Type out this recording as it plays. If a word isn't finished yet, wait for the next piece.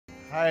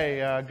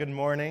Hi, good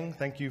morning.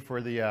 Thank you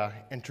for the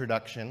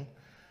introduction.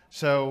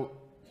 So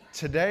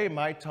today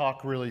my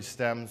talk really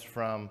stems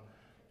from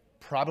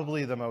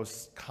probably the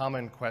most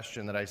common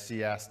question that I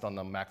see asked on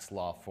the Max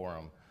Law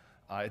forum.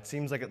 It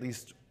seems like at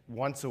least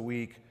once a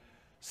week,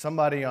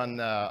 somebody on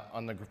the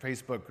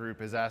Facebook group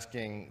is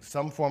asking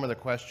some form of the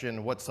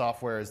question, what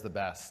software is the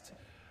best?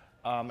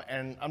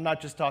 And I'm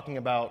not just talking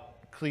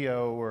about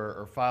Clio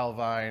or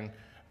Filevine,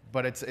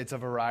 but it's a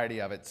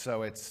variety of it.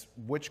 So it's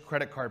which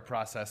credit card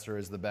processor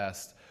is the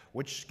best,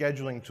 which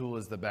scheduling tool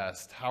is the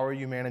best, how are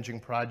you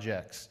managing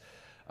projects?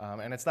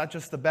 And it's not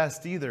just the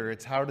best either,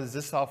 it's how does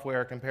this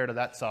software compare to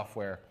that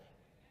software?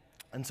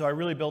 And so I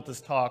really built this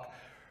talk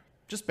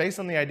just based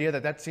on the idea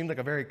that that seemed like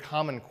a very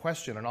common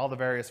question in all the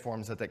various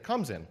forms that that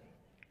comes in.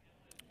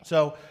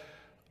 So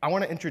I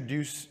want to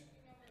introduce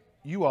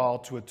you all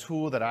to a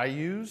tool that I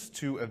use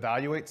to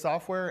evaluate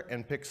software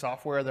and pick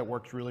software that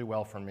works really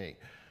well for me.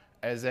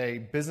 As a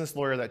business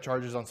lawyer that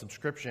charges on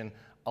subscription,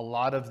 a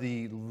lot of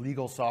the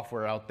legal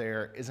software out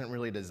there isn't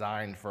really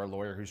designed for a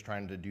lawyer who's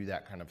trying to do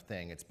that kind of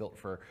thing. It's built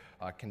for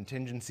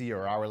contingency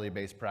or hourly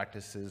based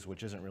practices,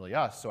 which isn't really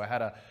us. So I had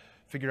to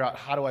figure out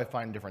how do I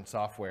find different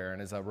software.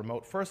 And as a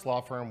remote first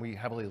law firm, we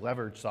heavily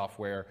leverage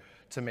software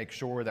to make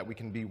sure that we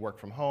can be work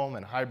from home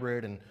and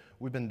hybrid. And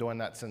we've been doing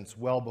that since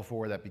well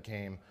before that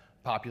became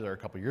popular a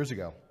couple years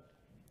ago.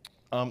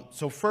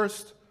 So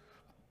first,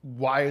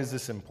 why is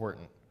this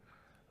important?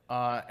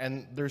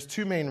 And there's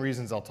two main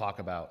reasons I'll talk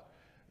about.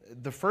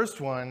 The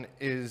first one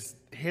is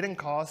hidden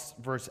costs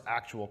versus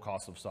actual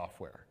costs of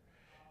software.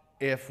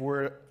 If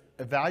we're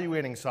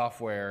evaluating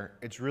software,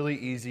 it's really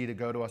easy to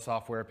go to a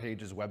software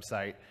page's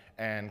website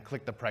and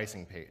click the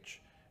pricing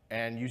page.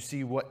 And you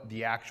see what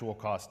the actual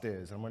cost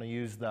is. I'm going to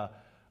use the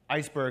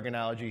iceberg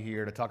analogy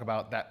here to talk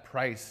about that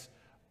price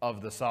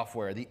of the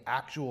software. The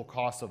actual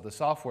cost of the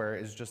software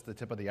is just the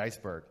tip of the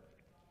iceberg.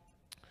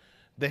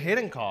 The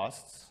hidden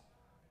costs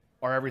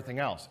are everything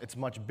else. It's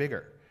much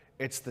bigger.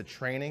 It's the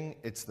training,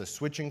 it's the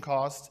switching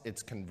costs,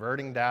 it's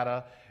converting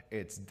data,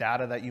 it's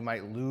data that you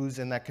might lose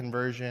in that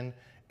conversion,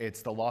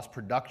 it's the lost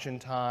production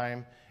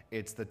time,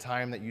 it's the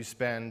time that you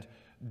spend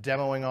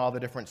demoing all the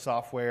different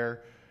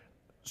software.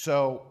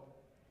 So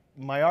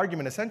my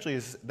argument essentially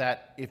is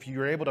that if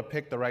you're able to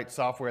pick the right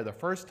software the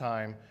first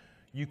time,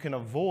 you can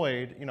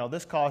avoid,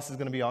 this cost is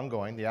going to be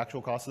ongoing, the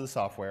actual cost of the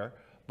software,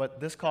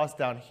 but this cost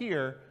down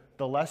here,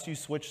 the less you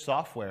switch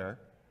software,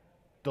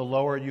 the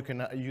lower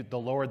the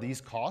lower these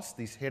costs,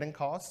 these hidden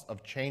costs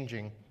of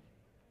changing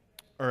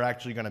are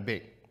actually going to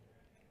be.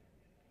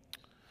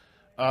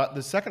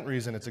 The second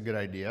reason it's a good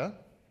idea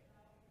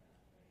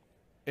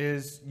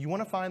is you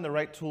want to find the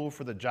right tool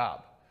for the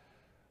job.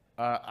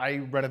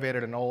 I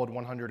renovated an old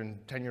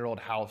 110-year-old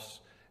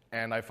house,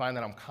 and I find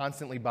that I'm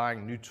constantly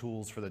buying new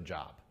tools for the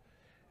job.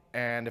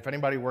 And if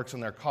anybody works on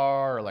their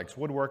car or likes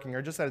woodworking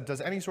or just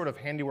does any sort of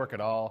handiwork at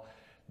all,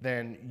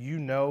 then you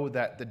know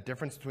that the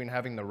difference between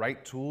having the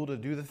right tool to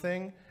do the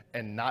thing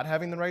and not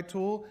having the right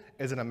tool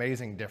is an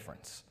amazing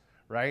difference,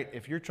 right?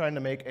 If you're trying to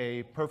make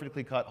a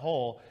perfectly cut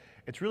hole,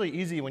 it's really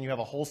easy when you have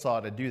a hole saw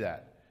to do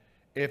that.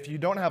 If you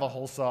don't have a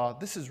hole saw,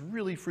 this is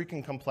really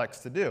freaking complex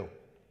to do.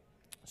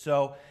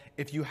 So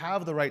if you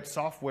have the right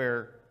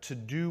software to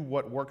do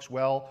what works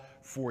well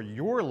for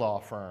your law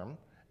firm,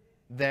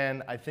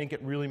 then I think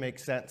it really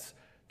makes sense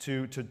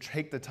to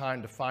take the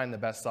time to find the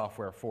best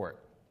software for it.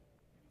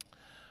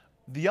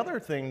 The other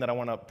thing that I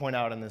want to point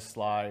out in this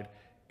slide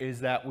is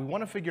that we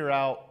want to figure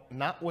out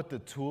not what the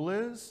tool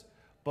is,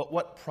 but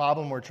what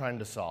problem we're trying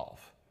to solve,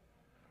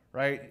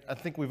 right? I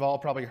think we've all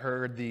probably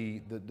heard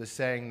the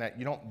saying that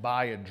you don't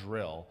buy a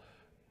drill,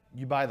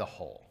 you buy the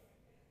hole.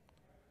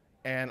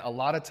 And a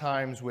lot of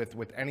times with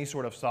any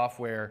sort of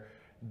software,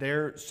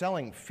 they're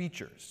selling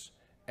features.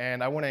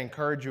 And I want to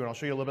encourage you, and I'll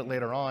show you a little bit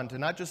later on, to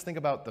not just think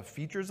about the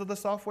features of the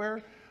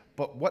software,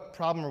 but what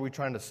problem are we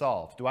trying to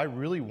solve? Do I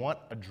really want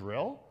a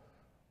drill?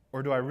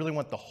 Or do I really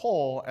want the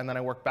hole, and then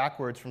I work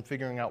backwards from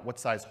figuring out what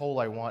size hole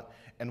I want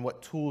and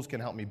what tools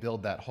can help me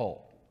build that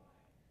hole.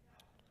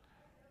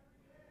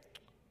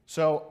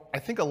 So I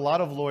think a lot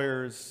of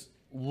lawyers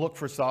look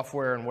for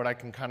software in what I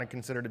can kind of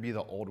consider to be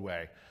the old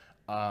way,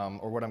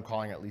 or what I'm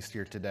calling at least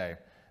here today.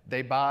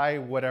 They buy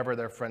whatever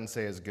their friends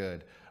say is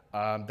good.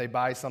 They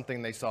buy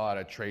something they saw at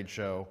a trade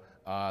show.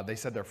 They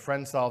said their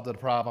friend solved the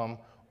problem,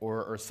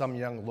 or some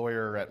young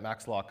lawyer at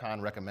Max Law Con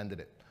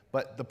recommended it.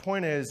 But the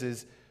point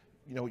is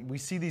we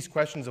see these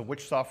questions of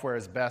which software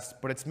is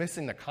best, but it's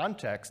missing the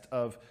context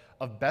of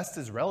best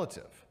is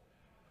relative.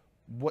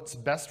 What's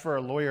best for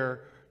a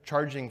lawyer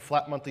charging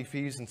flat monthly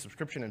fees and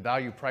subscription and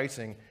value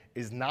pricing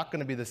is not going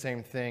to be the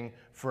same thing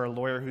for a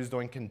lawyer who's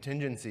doing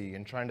contingency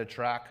and trying to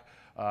track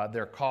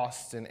their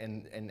costs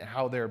and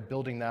how they're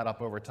building that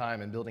up over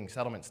time and building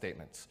settlement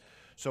statements.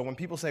 So when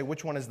people say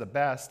which one is the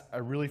best, I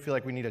really feel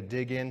like we need to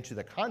dig into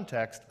the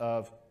context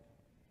of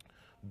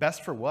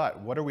best for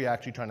what? What are we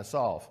actually trying to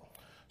solve?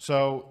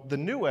 So the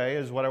new way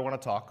is what I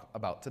want to talk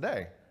about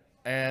today.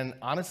 And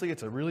honestly,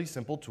 it's a really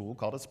simple tool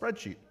called a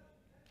spreadsheet.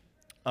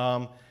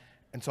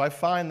 And so I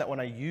find that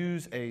when I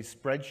use a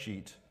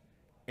spreadsheet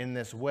in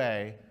this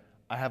way,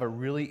 I have a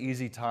really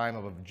easy time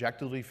of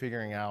objectively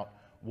figuring out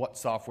what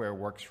software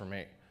works for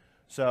me.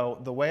 So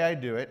the way I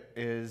do it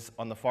is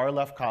on the far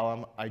left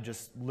column, I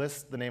just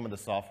list the name of the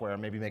software,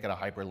 maybe make it a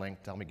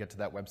hyperlink to help me get to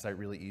that website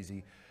really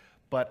easy.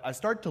 But I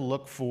start to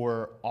look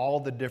for all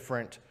the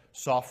different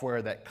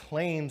software that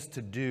claims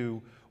to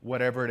do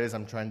whatever it is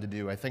I'm trying to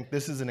do. I think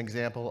this is an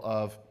example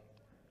of,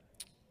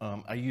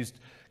 I used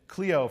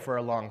Clio for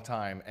a long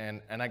time,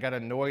 and I got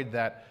annoyed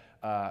that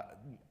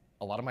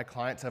a lot of my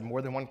clients have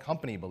more than one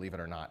company, believe it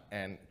or not.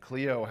 And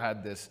Clio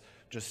had this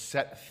just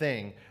set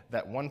thing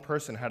that one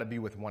person had to be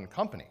with one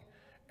company.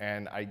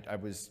 And I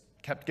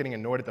kept getting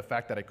annoyed at the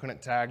fact that I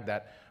couldn't tag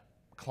that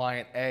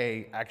client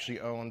A actually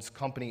owns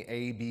company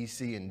A, B,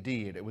 C, and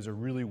D. It was a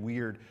really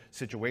weird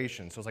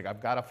situation. So I was like,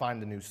 I've got to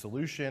find a new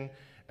solution.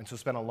 And so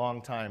spent a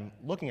long time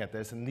looking at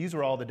this. And these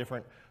are all the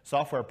different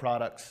software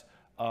products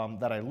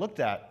that I looked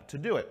at to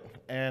do it.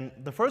 And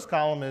the first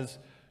column is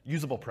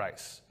usable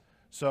price.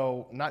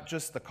 So not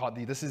just the cost,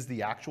 this is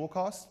the actual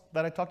cost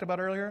that I talked about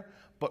earlier,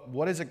 but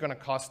what is it going to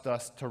cost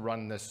us to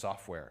run this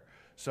software?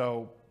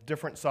 So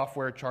different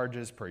software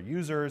charges per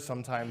user.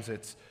 Sometimes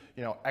it's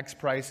X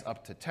price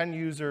up to 10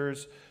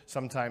 users.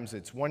 Sometimes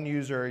it's one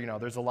user.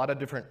 There's a lot of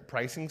different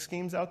pricing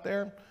schemes out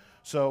there.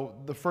 So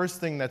the first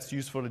thing that's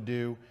useful to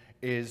do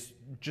is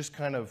just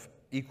kind of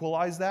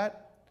equalize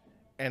that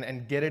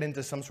and get it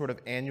into some sort of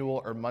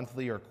annual or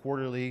monthly or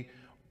quarterly,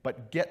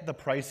 but get the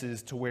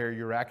prices to where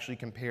you're actually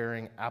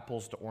comparing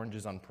apples to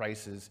oranges on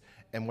prices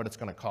and what it's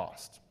going to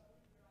cost.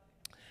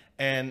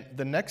 And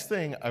the next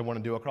thing I want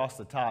to do across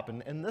the top,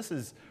 and this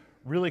is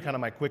really kind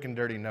of my quick and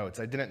dirty notes.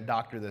 I didn't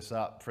doctor this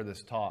up for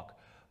this talk,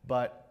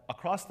 but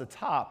across the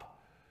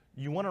top,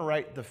 you want to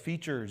write the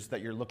features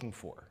that you're looking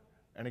for.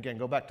 And again,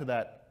 go back to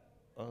that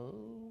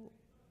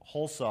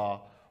hole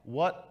saw.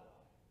 What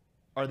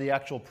are the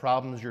actual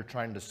problems you're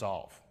trying to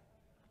solve?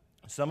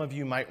 Some of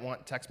you might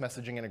want text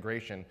messaging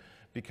integration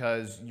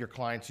because your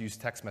clients use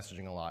text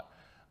messaging a lot.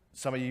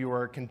 Some of you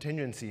are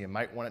contingency and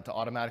might want it to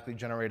automatically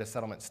generate a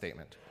settlement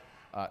statement.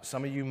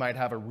 Some of you might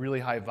have a really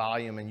high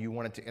volume and you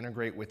want it to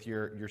integrate with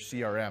your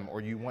CRM, or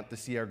you want the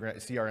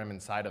CRM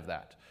inside of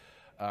that.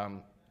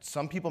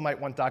 Some people might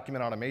want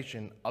document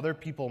automation. Other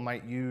people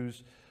might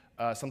use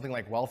something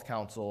like Wealth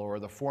Counsel or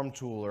the Form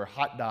Tool or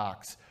Hot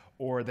Docs,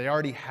 or they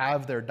already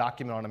have their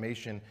document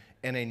automation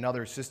in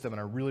another system in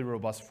a really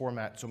robust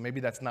format, so maybe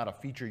that's not a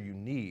feature you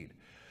need.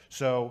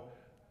 So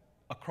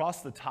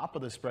across the top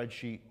of the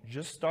spreadsheet,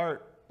 just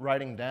start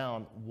writing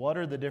down what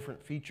are the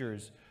different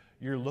features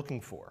you're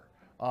looking for.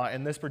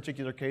 In this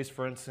particular case,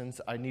 for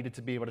instance, I needed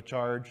to be able to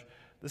charge,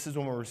 this is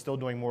when we were still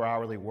doing more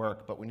hourly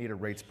work, but we needed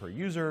rates per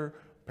user,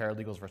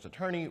 paralegals versus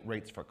attorney,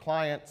 rates for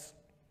clients,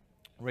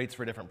 rates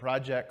for different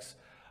projects.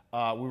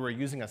 We were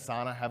using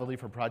Asana heavily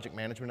for project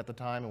management at the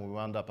time, and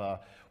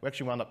we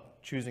actually wound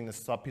up choosing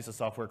this piece of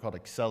software called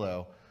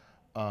Excello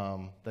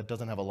that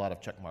doesn't have a lot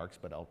of check marks,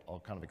 but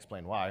I'll kind of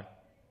explain why.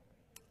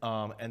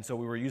 And so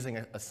we were using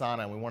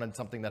Asana, and we wanted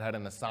something that had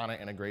an Asana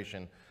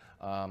integration.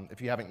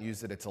 If you haven't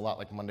used it, it's a lot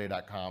like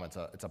Monday.com.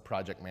 It's a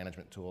project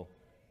management tool.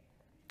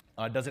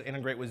 Does it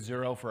integrate with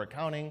Xero for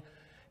accounting?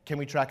 Can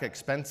we track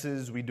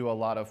expenses? We do a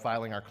lot of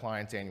filing our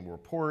clients' annual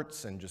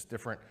reports and just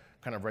different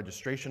kind of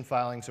registration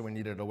filing, so we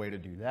needed a way to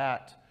do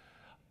that.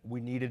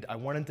 I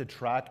wanted to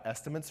track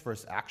estimates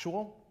versus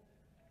actual.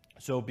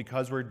 So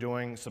because we're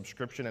doing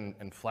subscription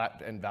and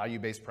flat and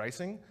value-based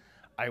pricing,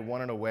 I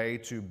wanted a way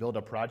to build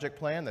a project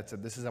plan that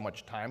said this is how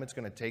much time it's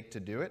going to take to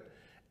do it,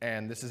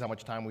 and this is how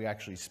much time we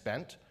actually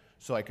spent,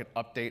 so I could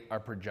update our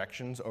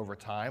projections over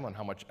time on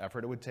how much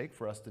effort it would take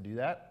for us to do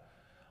that.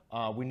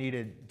 We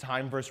needed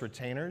time versus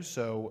retainers,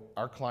 so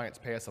our clients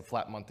pay us a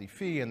flat monthly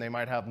fee, and they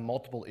might have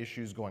multiple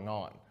issues going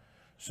on.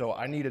 So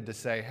I needed to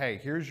say, hey,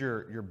 here's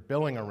your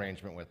billing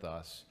arrangement with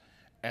us,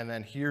 and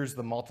then here's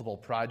the multiple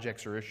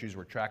projects or issues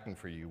we're tracking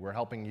for you. We're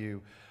helping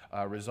you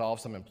resolve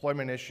some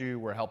employment issue.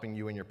 We're helping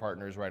you and your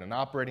partners write an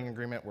operating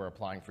agreement. We're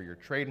applying for your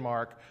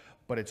trademark,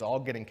 but it's all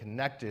getting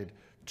connected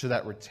to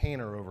that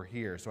retainer over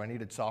here. So I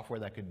needed software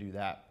that could do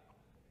that.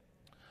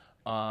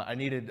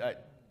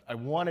 I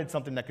wanted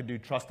something that could do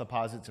trust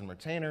deposits and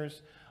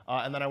retainers,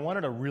 and then I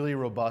wanted a really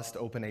robust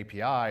open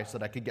API so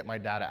that I could get my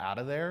data out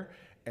of there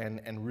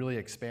and really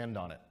expand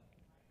on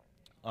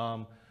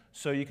it.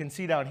 So you can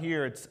see down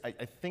here, I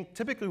think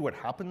typically what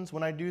happens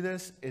when I do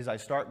this is I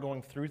start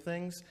going through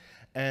things,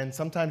 and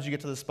sometimes you get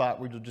to the spot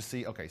where you'll just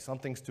see, okay,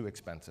 something's too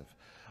expensive.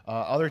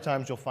 Other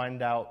times you'll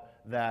find out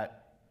that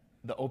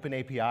the open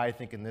API, I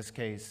think in this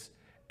case,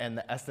 and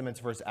the estimates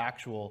versus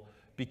actual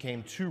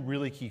became two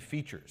really key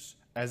features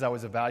as I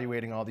was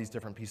evaluating all these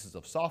different pieces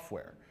of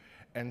software.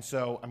 And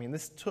so, I mean,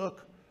 this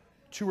took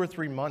 2 or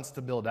 3 months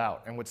to build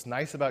out. And what's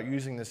nice about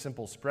using this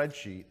simple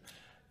spreadsheet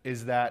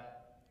is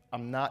that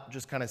I'm not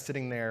just kind of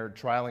sitting there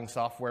trialing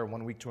software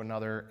one week to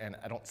another, and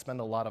I don't spend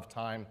a lot of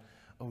time,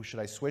 oh, should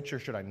I switch or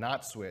should I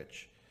not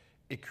switch?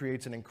 It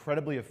creates an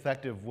incredibly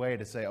effective way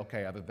to say,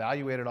 okay, I've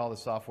evaluated all the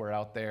software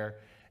out there,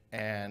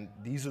 and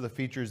these are the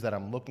features that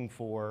I'm looking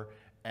for,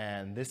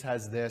 and this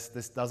has this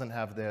doesn't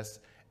have this,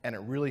 and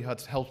it really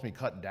helps me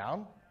cut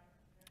down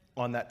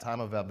on that time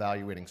of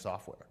evaluating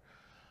software.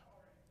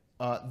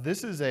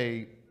 This is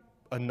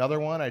another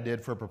one I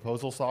did for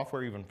proposal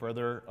software, even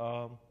further,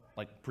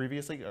 like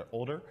previously, or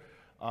older.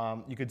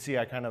 You could see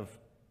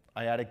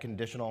I added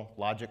conditional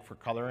logic for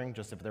coloring.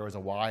 Just if there was a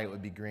Y, it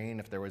would be green.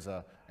 If there was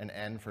an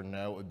N for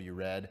no, it would be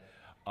red.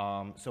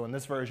 So in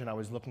this version, I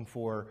was looking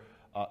for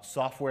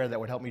software that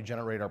would help me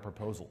generate our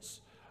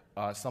proposals.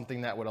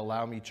 Something that would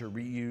allow me to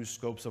reuse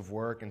scopes of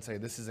work and say,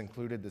 this is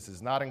included, this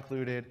is not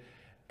included.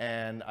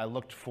 And I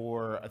looked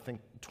for, I think,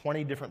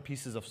 20 different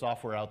pieces of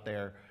software out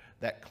there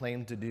that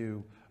claimed to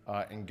do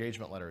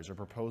engagement letters or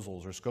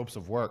proposals or scopes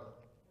of work.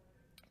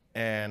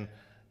 And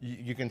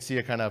you can see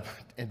I kind of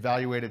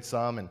evaluated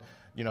some, and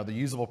the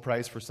usable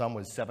price for some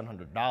was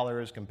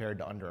 $700 compared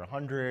to under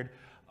 $100.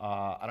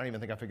 I don't even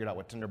think I figured out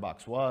what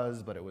Tinderbox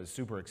was, but it was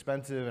super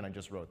expensive, and I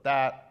just wrote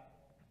that.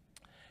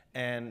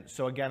 And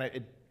so again,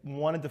 it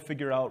wanted to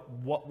figure out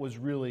what was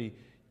really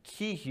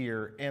key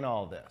here in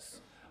all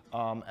this.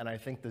 And I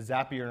think the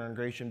Zapier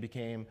integration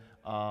became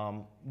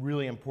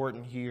really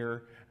important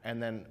here,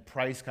 and then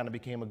price kind of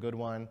became a good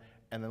one,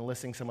 and then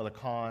listing some of the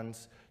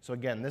cons. So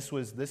again,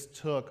 this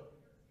took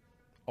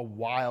a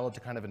while to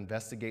kind of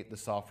investigate the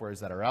softwares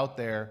that are out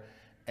there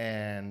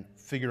and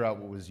figure out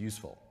what was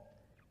useful.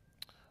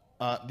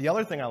 The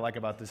other thing I like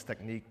about this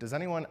technique, does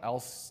anyone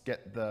else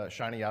get the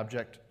shiny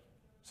object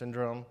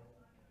syndrome?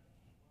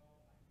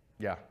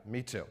 Yeah,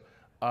 me too.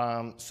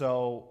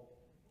 So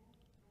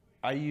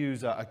I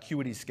use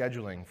Acuity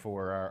scheduling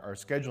for our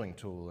scheduling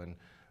tool, and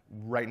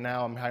right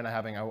now I'm kind of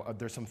having,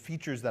 there's some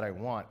features that I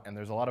want, and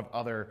there's a lot of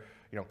other,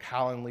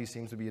 Calendly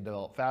seems to be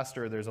developed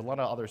faster. There's a lot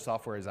of other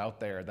softwares out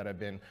there that have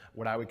been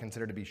what I would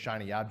consider to be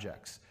shiny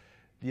objects.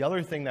 The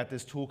other thing that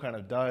this tool kind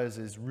of does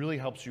is really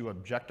helps you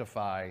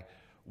objectify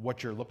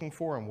what you're looking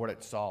for and what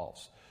it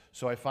solves.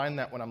 So I find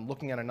that when I'm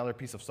looking at another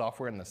piece of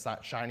software in the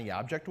shiny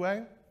object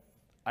way,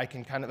 I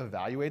can kind of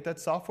evaluate that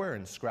software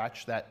and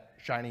scratch that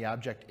shiny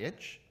object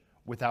itch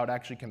without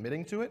actually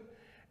committing to it.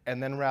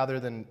 And then rather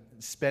than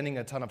spending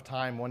a ton of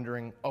time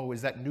wondering, oh,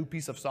 is that new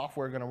piece of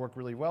software going to work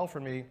really well for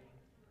me?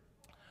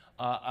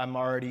 I'm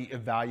already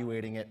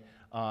evaluating it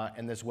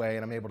in this way,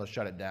 and I'm able to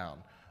shut it down.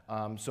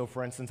 So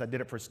for instance, I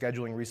did it for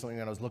scheduling recently,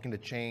 and I was looking to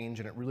change,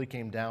 and it really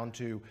came down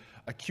to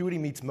Acuity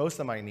meets most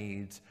of my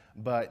needs,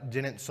 but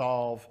didn't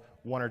solve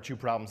one or two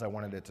problems I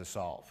wanted it to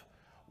solve.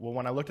 Well,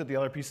 when I looked at the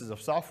other pieces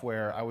of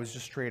software, I was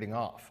just trading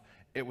off.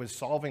 It was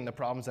solving the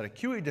problems that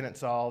Acuity didn't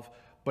solve,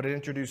 but it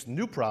introduced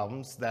new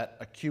problems that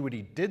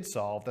Acuity did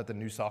solve that the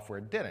new software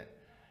didn't.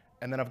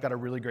 And then I've got a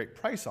really great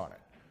price on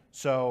it.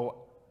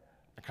 So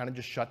I kind of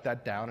just shut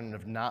that down and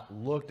have not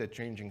looked at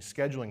changing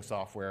scheduling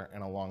software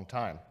in a long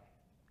time.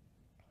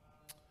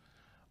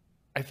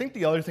 I think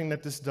the other thing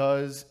that this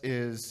does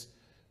is,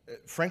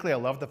 frankly, I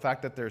love the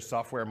fact that there's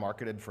software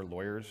marketed for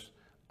lawyers,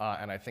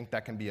 and I think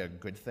that can be a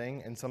good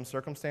thing in some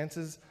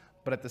circumstances.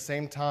 But at the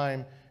same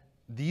time,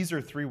 these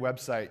are 3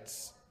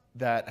 websites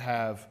that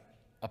have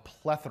a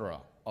plethora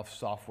of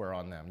software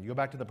on them. You go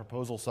back to the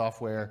proposal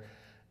software,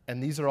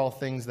 and these are all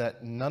things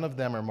that none of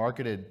them are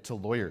marketed to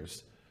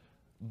lawyers,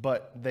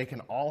 but they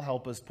can all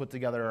help us put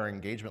together our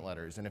engagement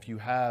letters. And if you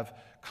have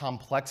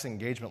complex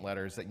engagement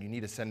letters that you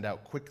need to send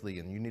out quickly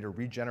and you need to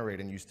regenerate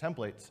and use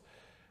templates,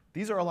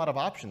 these are a lot of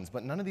options,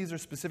 but none of these are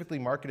specifically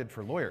marketed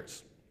for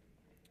lawyers.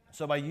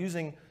 So by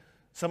using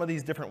some of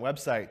these different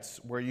websites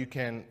where you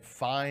can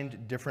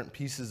find different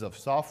pieces of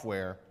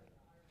software,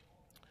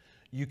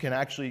 you can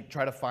actually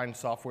try to find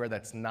software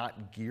that's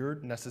not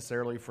geared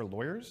necessarily for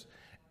lawyers,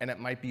 and it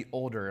might be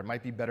older, it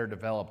might be better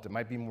developed, it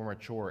might be more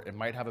mature, it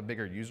might have a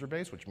bigger user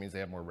base, which means they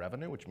have more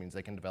revenue, which means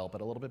they can develop it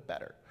a little bit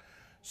better.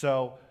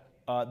 So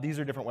these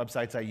are different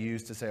websites I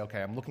use to say,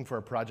 okay, I'm looking for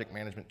a project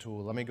management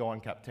tool. Let me go on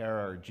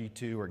Capterra or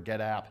G2 or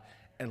GetApp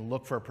and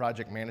look for a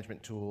project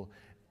management tool.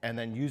 And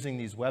then using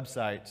these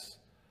websites,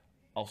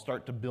 I'll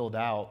start to build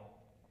out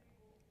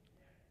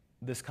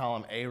this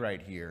column A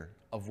right here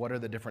of what are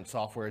the different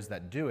softwares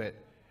that do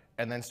it,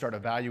 and then start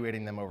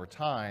evaluating them over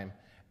time.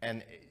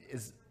 And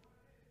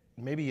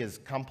maybe as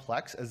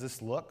complex as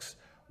this looks,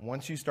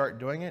 once you start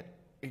doing it,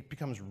 it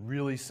becomes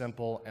really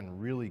simple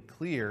and really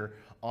clear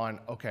on,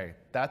 okay,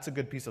 that's a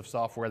good piece of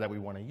software that we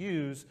want to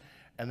use.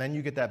 And then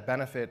you get that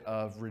benefit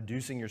of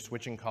reducing your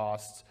switching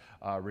costs,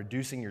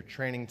 reducing your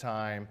training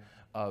time,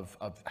 of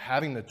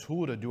having the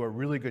tool to do a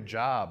really good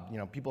job.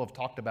 People have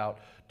talked about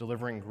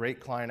delivering great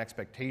client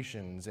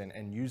expectations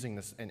and using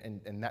this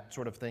and that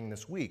sort of thing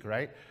this week,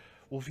 right?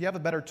 Well, if you have a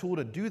better tool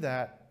to do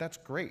that, that's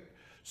great.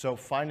 So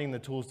finding the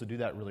tools to do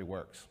that really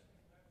works.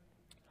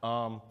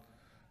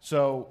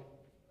 So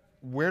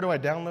where do I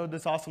download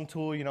this awesome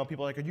tool?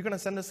 People are like, are you going to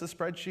send us a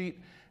spreadsheet?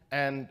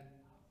 And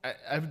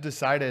I've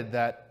decided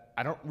that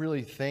I don't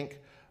really think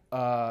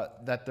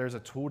that there's a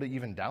tool to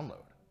even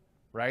download,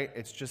 right?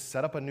 It's just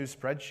set up a new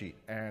spreadsheet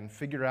and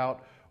figure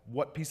out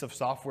what piece of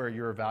software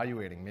you're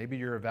evaluating. Maybe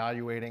you're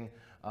evaluating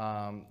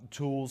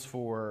tools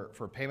for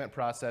payment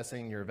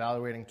processing, you're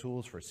evaluating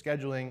tools for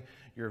scheduling,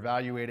 you're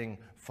evaluating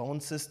phone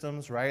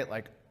systems, right?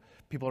 Like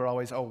People are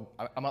always, oh,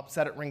 I'm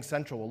upset at Ring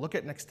Central. Well, look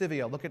at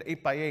Nextivia, look at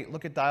 8x8,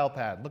 look at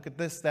Dialpad, look at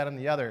this, that, and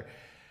the other.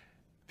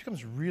 It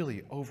becomes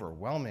really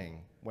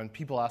overwhelming when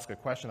people ask a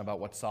question about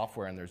what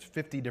software and there's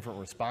 50 different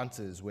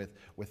responses with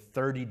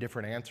 30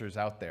 different answers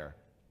out there.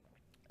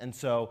 And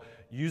so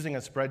using a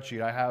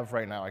spreadsheet, I have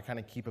right now, I kind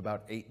of keep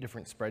about 8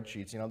 different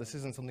spreadsheets. You know, this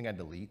isn't something I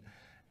delete,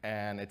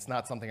 and it's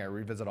not something I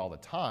revisit all the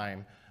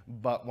time,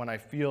 but when I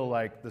feel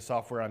like the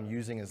software I'm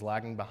using is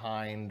lagging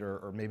behind,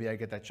 or maybe I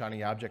get that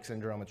shiny object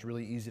syndrome, it's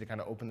really easy to kind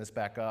of open this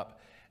back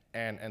up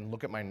and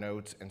look at my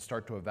notes and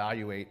start to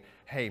evaluate,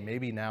 hey,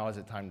 maybe now is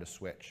it time to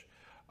switch.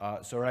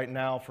 So right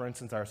now, for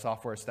instance, our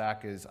software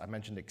stack is, I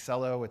mentioned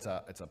Excello. It's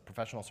a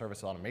professional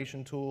service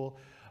automation tool.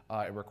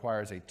 It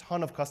requires a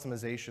ton of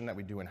customization that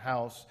we do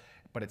in-house,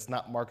 but it's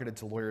not marketed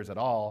to lawyers at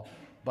all,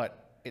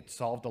 but it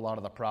solved a lot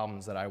of the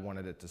problems that I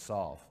wanted it to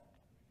solve.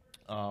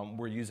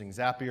 We're using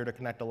Zapier to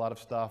connect a lot of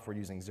stuff. We're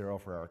using Xero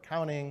for our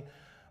accounting.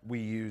 We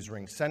use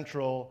Ring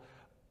Central.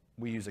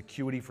 We use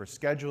Acuity for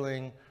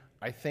scheduling.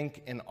 I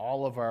think in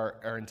all of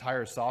our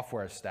entire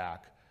software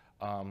stack,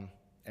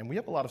 and we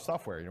have a lot of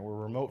software. You know, we're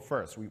remote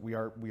first. We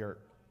are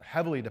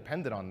heavily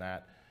dependent on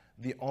that.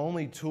 The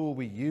only tool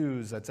we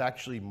use that's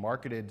actually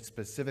marketed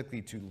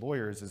specifically to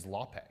lawyers is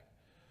LawPay.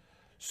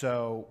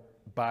 So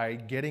by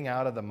getting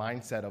out of the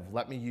mindset of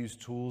let me use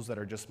tools that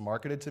are just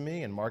marketed to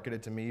me and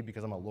marketed to me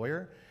because I'm a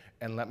lawyer,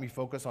 and let me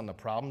focus on the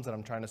problems that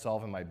I'm trying to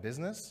solve in my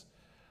business,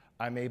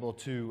 I'm able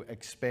to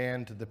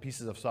expand the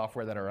pieces of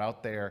software that are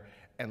out there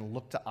and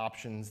look to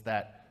options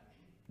that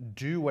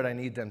do what I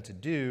need them to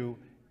do,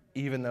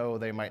 even though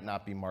they might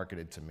not be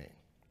marketed to me.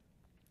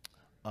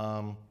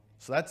 So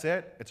that's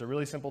it. It's a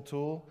really simple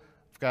tool.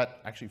 I've got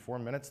actually 4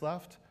 minutes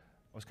left.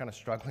 I was kind of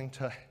struggling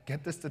to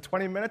get this to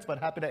 20 minutes, but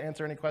happy to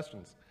answer any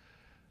questions.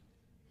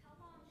 How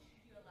long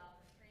should you allow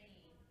for training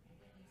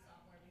with new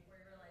software before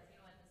you realize, you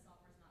know what, this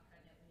software's not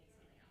cutting it, we need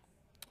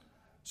something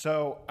else?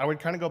 So I would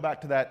kind of go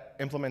back to that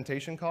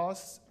implementation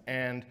costs,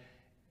 and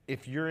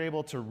if you're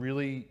able to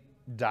really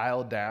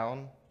dial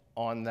down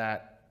on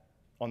that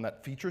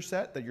feature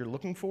set that you're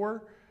looking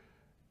for,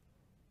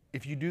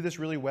 if you do this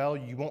really well,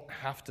 you won't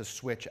have to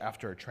switch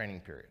after a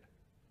training period.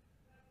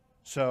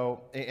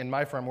 So in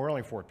my firm, we're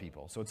only 4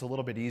 people, so it's a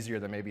little bit easier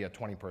than maybe a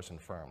 20-person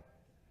firm.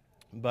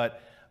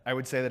 But I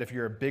would say that if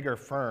you're a bigger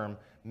firm,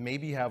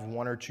 maybe have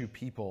 1 or 2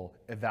 people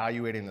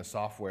evaluating the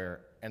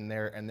software and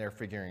they're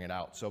figuring it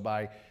out. So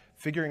by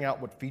figuring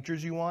out what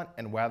features you want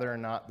and whether or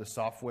not the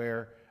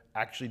software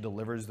actually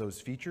delivers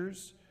those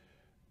features,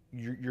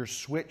 your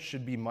switch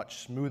should be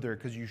much smoother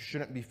because you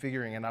shouldn't be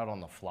figuring it out on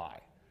the fly.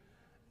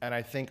 And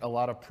I think a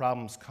lot of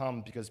problems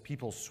come because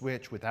people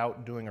switch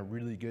without doing a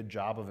really good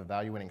job of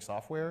evaluating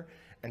software.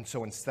 And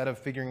so instead of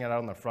figuring it out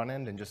on the front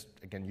end and just,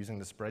 again, using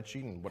the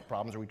spreadsheet and what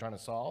problems are we trying to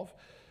solve,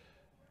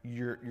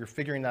 you're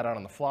figuring that out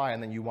on the fly,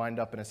 and then you wind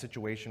up in a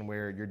situation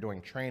where you're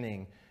doing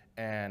training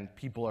and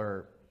people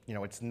are, you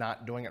know, it's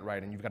not doing it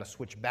right and you've got to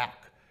switch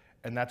back.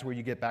 And that's where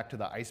you get back to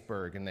the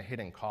iceberg and the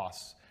hidden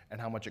costs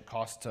and how much it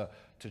costs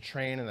to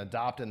train and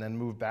adopt and then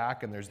move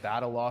back, and there's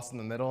data loss in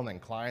the middle, and then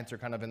clients are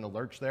kind of in the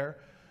lurch there.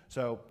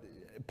 So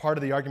part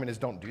of the argument is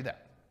don't do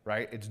that,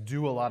 right? It's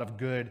do a lot of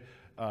good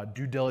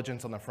due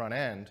diligence on the front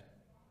end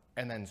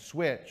and then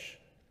switch,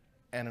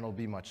 and it'll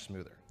be much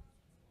smoother.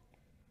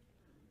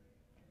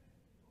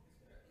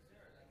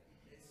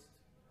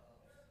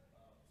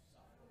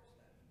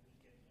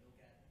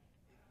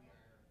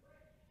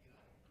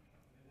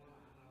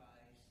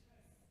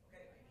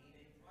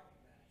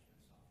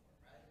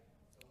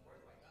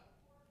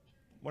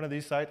 One of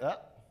these sites,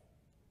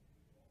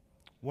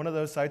 one of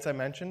those sites I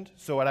mentioned.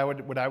 So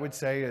what I would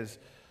say is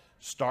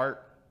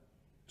start.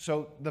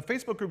 So the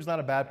Facebook group is not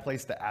a bad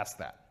place to ask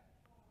that,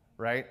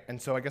 right?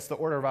 And so I guess the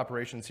order of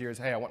operations here is,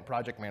 hey, I want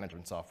project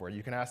management software.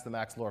 You can ask the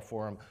Max Law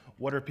Forum,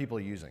 what are people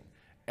using?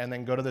 And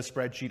then go to the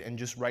spreadsheet and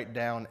just write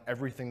down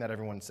everything that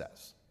everyone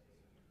says,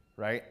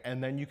 right?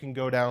 And then you can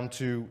go down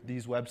to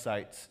these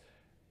websites.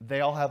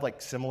 They all have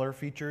like similar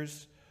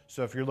features.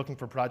 So if you're looking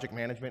for project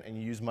management and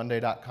you use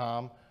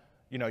Monday.com,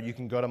 you know, you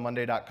can go to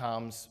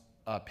Monday.com's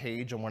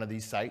page on one of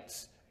these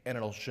sites, and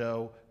it'll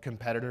show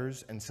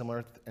competitors and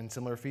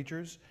similar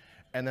features.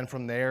 And then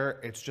from there,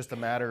 it's just a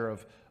matter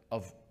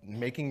of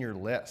making your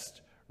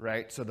list,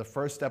 right? So the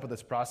first step of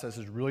this process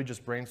is really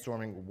just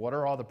brainstorming what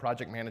are all the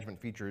project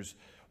management features,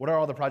 what are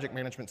all the project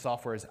management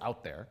softwares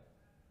out there,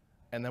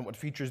 and then what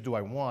features do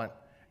I want,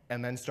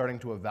 and then starting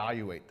to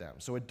evaluate them.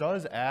 So it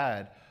does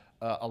add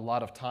a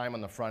lot of time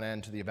on the front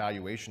end to the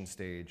evaluation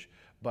stage,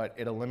 but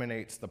it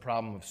eliminates the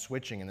problem of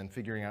switching and then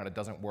figuring out it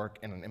doesn't work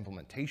in an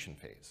implementation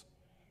phase.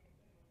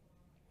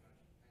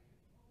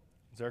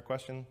 Is there a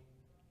question?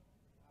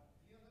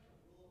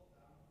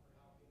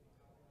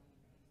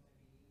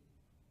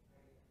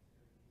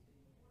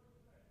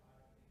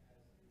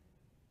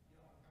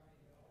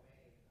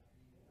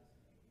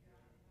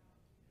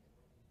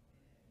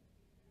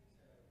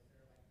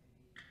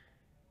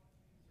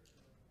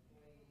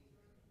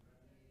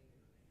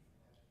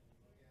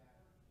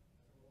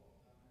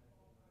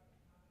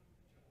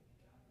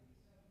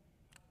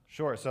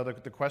 Sure. So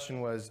the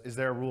question was, is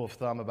there a rule of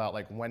thumb about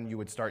like when you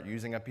would start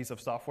using a piece of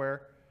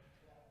software?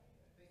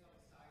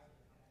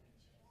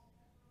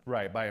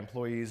 Right, by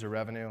employees or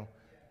revenue.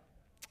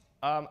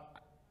 Um,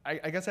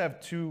 I guess I have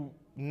two.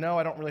 No,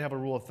 I don't really have a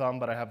rule of thumb,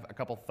 but I have a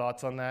couple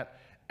thoughts on that.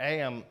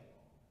 I'm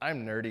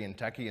nerdy and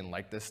techie and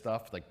like this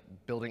stuff, like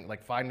building,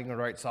 like finding the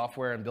right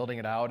software and building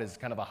it out is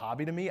kind of a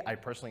hobby to me. I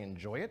personally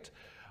enjoy it.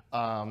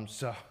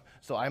 So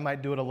I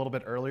might do it a little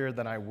bit earlier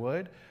than I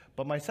would.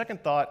 But my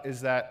second thought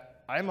is that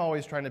I'm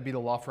always trying to be the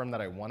law firm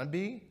that I want to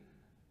be,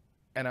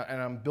 and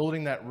I'm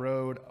building that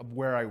road of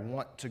where I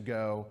want to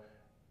go,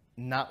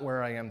 not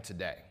where I am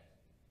today.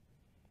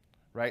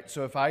 Right?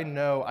 So if I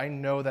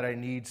know that I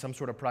need some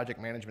sort of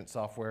project management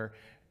software,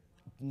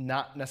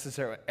 not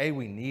necessarily,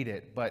 we need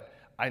it, but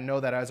I know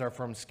that as our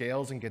firm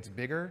scales and gets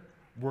bigger,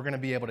 we're going to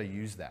be able to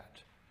use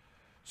that.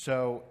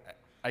 So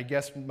I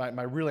guess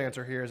my real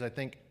answer here is I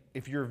think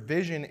if your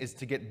vision is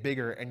to get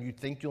bigger and you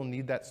think you'll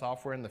need that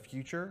software in the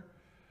future,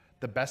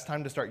 the best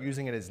time to start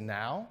using it is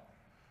now,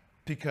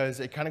 because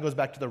it kind of goes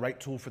back to the right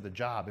tool for the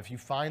job. If you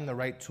find the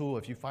right tool,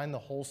 if you find the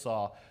hole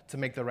saw to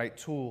make the right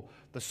tool,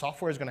 the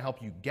software is going to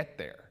help you get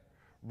there.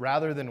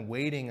 Rather than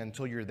waiting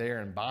until you're there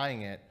and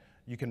buying it,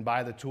 you can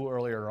buy the tool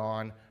earlier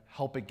on,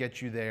 help it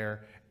get you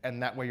there,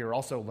 and that way you're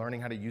also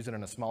learning how to use it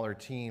in a smaller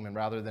team, and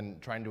rather than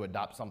trying to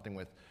adopt something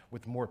with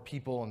more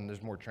people and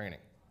there's more training.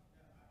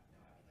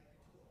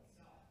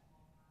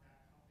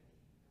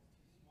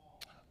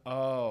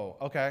 Oh,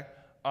 okay.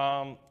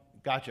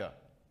 Gotcha.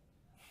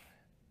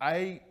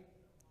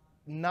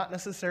 Not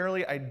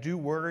necessarily. I do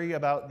worry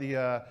about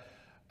the,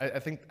 I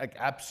think like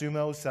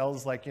AppSumo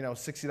sells like,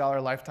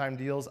 $60 lifetime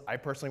deals. I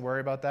personally worry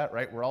about that,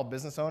 right? We're all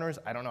business owners.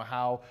 I don't know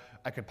how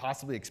I could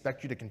possibly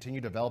expect you to continue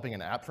developing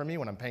an app for me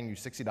when I'm paying you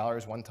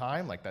 $60 one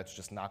time. Like that's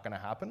just not going to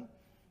happen.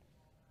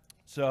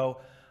 So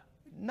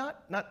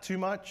not too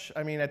much.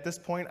 I mean, at this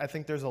point, I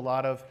think there's a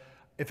lot of,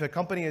 if a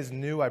company is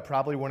new, I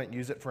probably wouldn't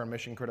use it for a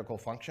mission critical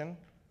function.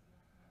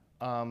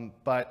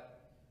 But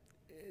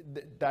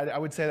I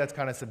would say that's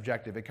kind of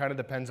subjective. It kind of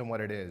depends on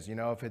what it is.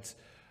 If it's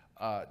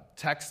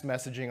text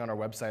messaging on our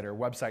website or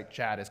website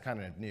chat is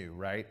kind of new,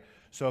 right?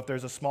 So if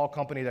there's a small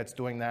company that's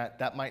doing that,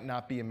 that might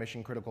not be a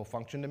mission critical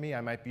function to me.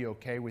 I might be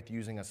okay with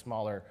using a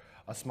smaller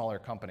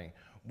company.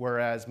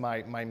 Whereas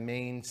my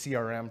main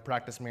CRM,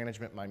 practice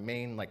management, my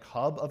main like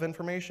hub of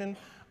information,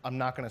 I'm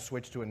not going to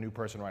switch to a new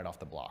person right off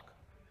the block.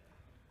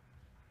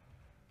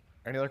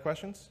 Any other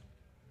questions?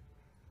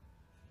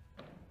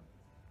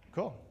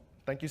 Cool.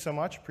 Thank you so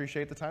much.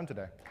 Appreciate the time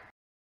today.